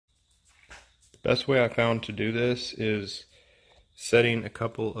Best way I found to do this is setting a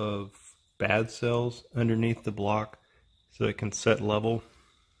couple of bad cells underneath the block so it can set level,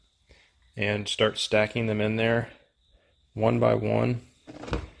 and start stacking them in there one by one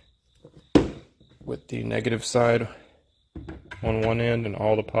with the negative side on one end and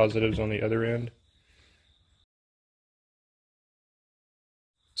all the positives on the other end.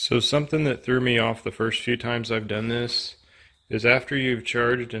 So something that threw me off the first few times I've done this is after you've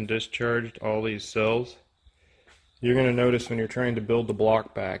charged and discharged all these cells, you're going to notice when you're trying to build the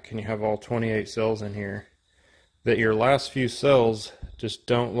block back and you have all 28 cells in here, that your last few cells just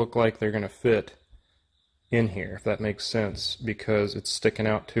don't look like they're going to fit in here, if that makes sense, because it's sticking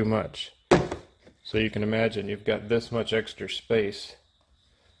out too much. So you can imagine you've got this much extra space.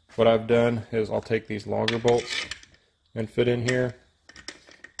 What I've done is I'll take these longer bolts and fit in here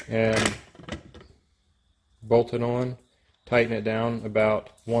and bolt it on, tighten it down about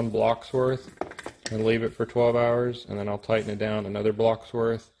 1 block's worth and leave it for 12 hours, and then I'll tighten it down another block's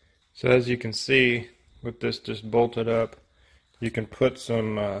worth. So as you can see, with this just bolted up, you can put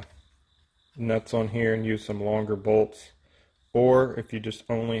some nuts on here and use some longer bolts, or if you just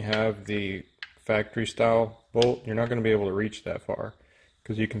only have the factory style bolt, you're not going to be able to reach that far,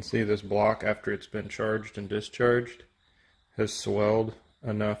 because you can see this block, after it's been charged and discharged, has swelled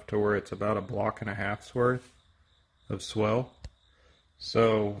enough to where it's about 1.5 blocks worth of swell.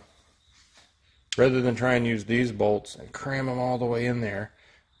 So rather than try and use these bolts and cram them all the way in there,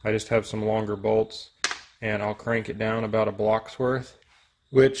 I just have some longer bolts and I'll crank it down about 1 block's worth,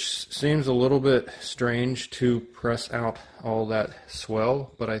 which seems a little bit strange to press out all that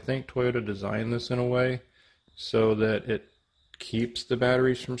swell, but I think Toyota designed this in a way so that it keeps the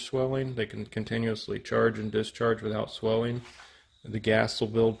batteries from swelling. They can continuously charge and discharge without swelling. The gas will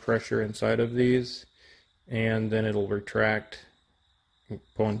build pressure inside of these, and then it'll retract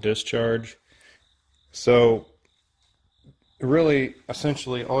upon discharge. So really,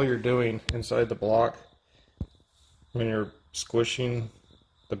 essentially, all you're doing inside the block when you're squishing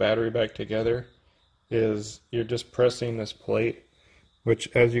the battery back together is you're just pressing this plate, which,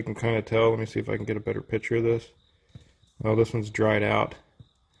 as you can kind of tell, let me see if I can get a better picture of this. Well, this one's dried out,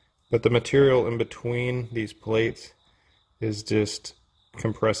 but the material in between these plates is just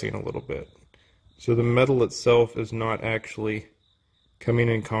compressing a little bit. So the metal itself is not actually coming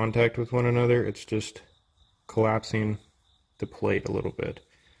in contact with one another, it's just collapsing the plate a little bit,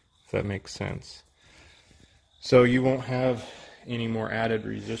 if that makes sense. So you won't have any more added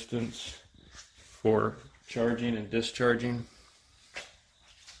resistance for charging and discharging.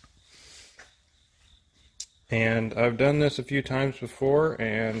 And I've done this a few times before,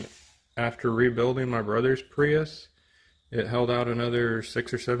 and after rebuilding my brother's Prius, it held out another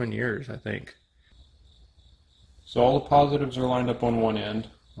 6 or 7 years, I think. So all the positives are lined up on one end,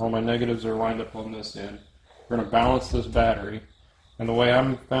 all my negatives are lined up on this end. We're going to balance this battery, and the way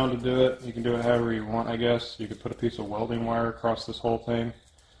I'm found to do it, you can do it however you want, I guess. You could put a piece of welding wire across this whole thing,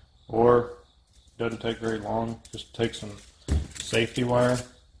 or it doesn't take very long, just take some safety wire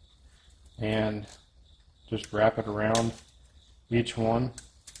and just wrap it around each one,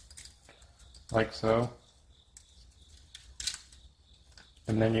 like so.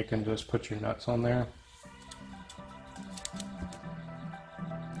 And then you can just put your nuts on there.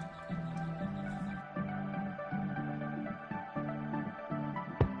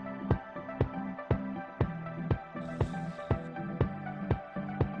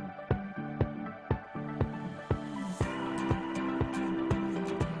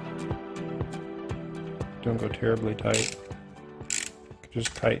 Don't go terribly tight.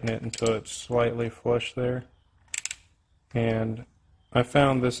 Just tighten it until it's slightly flush there. And I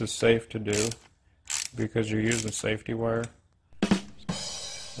found this is safe to do because you're using safety wire.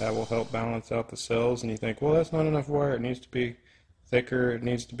 That will help balance out the cells. And you think, well, that's not enough wire. It needs to be thicker. It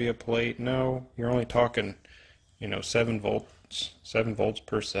needs to be a plate. No, you're only talking, 7 volts. 7 volts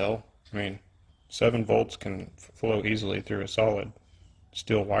per cell. I mean, 7 volts can flow easily through a solid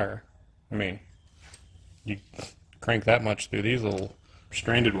steel wire. I mean, you crank that much through these little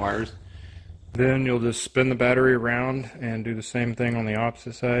stranded wires. Then you'll just spin the battery around and do the same thing on the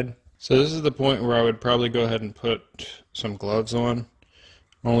opposite side. So this is the point where I would probably go ahead and put some gloves on,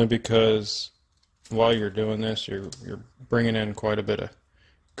 only because while you're doing this, you're bringing in quite a bit of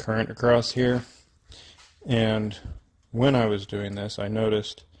current across here. And when I was doing this, I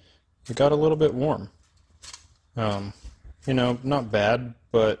noticed it got a little bit warm. Not bad,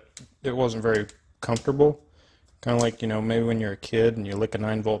 but it wasn't very comfortable. Kind of like, maybe when you're a kid and you lick a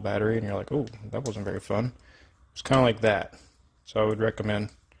 9-volt battery and you're like, oh, that wasn't very fun. It's kind of like that. So I would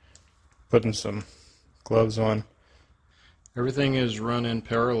recommend putting some gloves on. Everything is run in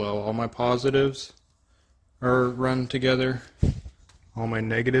parallel. All my positives are run together. All my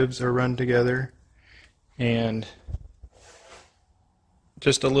negatives are run together. And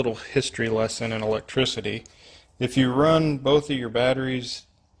just a little history lesson in electricity. If you run both of your batteries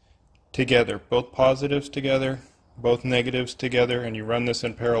together, both positives together, both negatives together, and you run this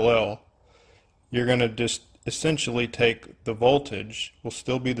in parallel, you're going to just essentially take the voltage, will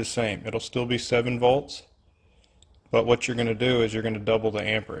still be the same. It'll still be 7 volts, but what you're going to do is you're going to double the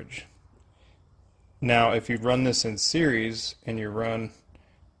amperage. Now, if you run this in series and you run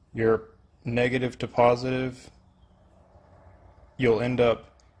your negative to positive, you'll end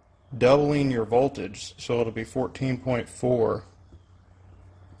up doubling your voltage, so it'll be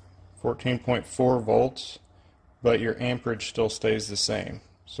 14.4 volts, but your amperage still stays the same.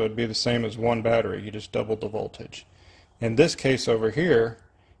 So it'd be the same as one battery, you just doubled the voltage. In this case over here,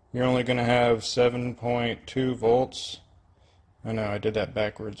 you're only going to have 7.2 volts. I know I did that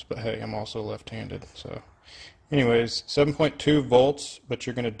backwards, but hey, I'm also left-handed. So anyways, 7.2 volts, but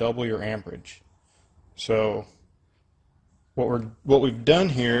you're going to double your amperage. So what we've done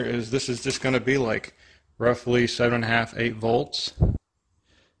here is this is just going to be like roughly 7.5, 8 volts,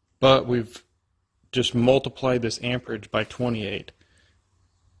 but we've just multiplied this amperage by 28.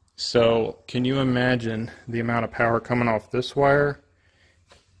 So can you imagine the amount of power coming off this wire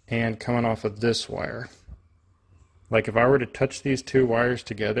and coming off of this wire? Like if I were to touch these two wires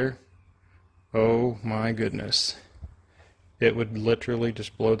together, oh my goodness, it would literally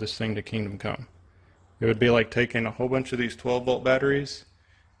just blow this thing to kingdom come. It would be like taking a whole bunch of these 12-volt batteries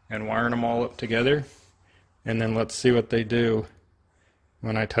and wiring them all up together, and then let's see what they do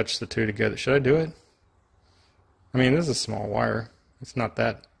when I touch the two together. Should I do it? I mean, this is a small wire. It's not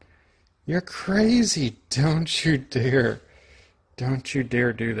that. You're crazy. Don't you dare. Don't you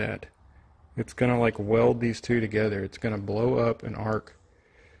dare do that. It's going to like weld these two together. It's going to blow up and arc.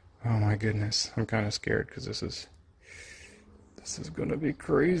 Oh my goodness. I'm kind of scared because this is going to be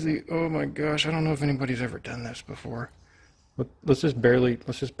crazy. Oh my gosh. I don't know if anybody's ever done this before. Let's just barely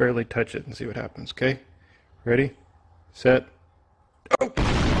touch it and see what happens. Okay? Ready? Set. Oh!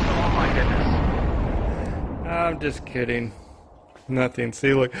 Oh my goodness. I'm just kidding. Nothing.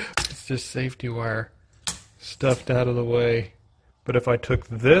 See, look, it's just safety wire stuffed out of the way. But if I took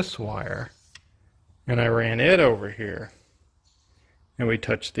this wire and I ran it over here and we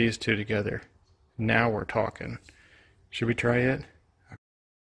touched these two together, now we're talking. Should we try it?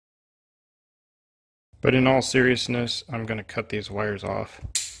 But in all seriousness, I'm going to cut these wires off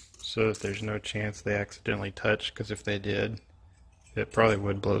so that there's no chance they accidentally touch, because if they did, it probably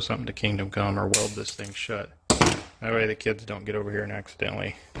would blow something to kingdom come or weld this thing shut. That way the kids don't get over here and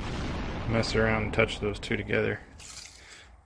accidentally mess around and touch those two together.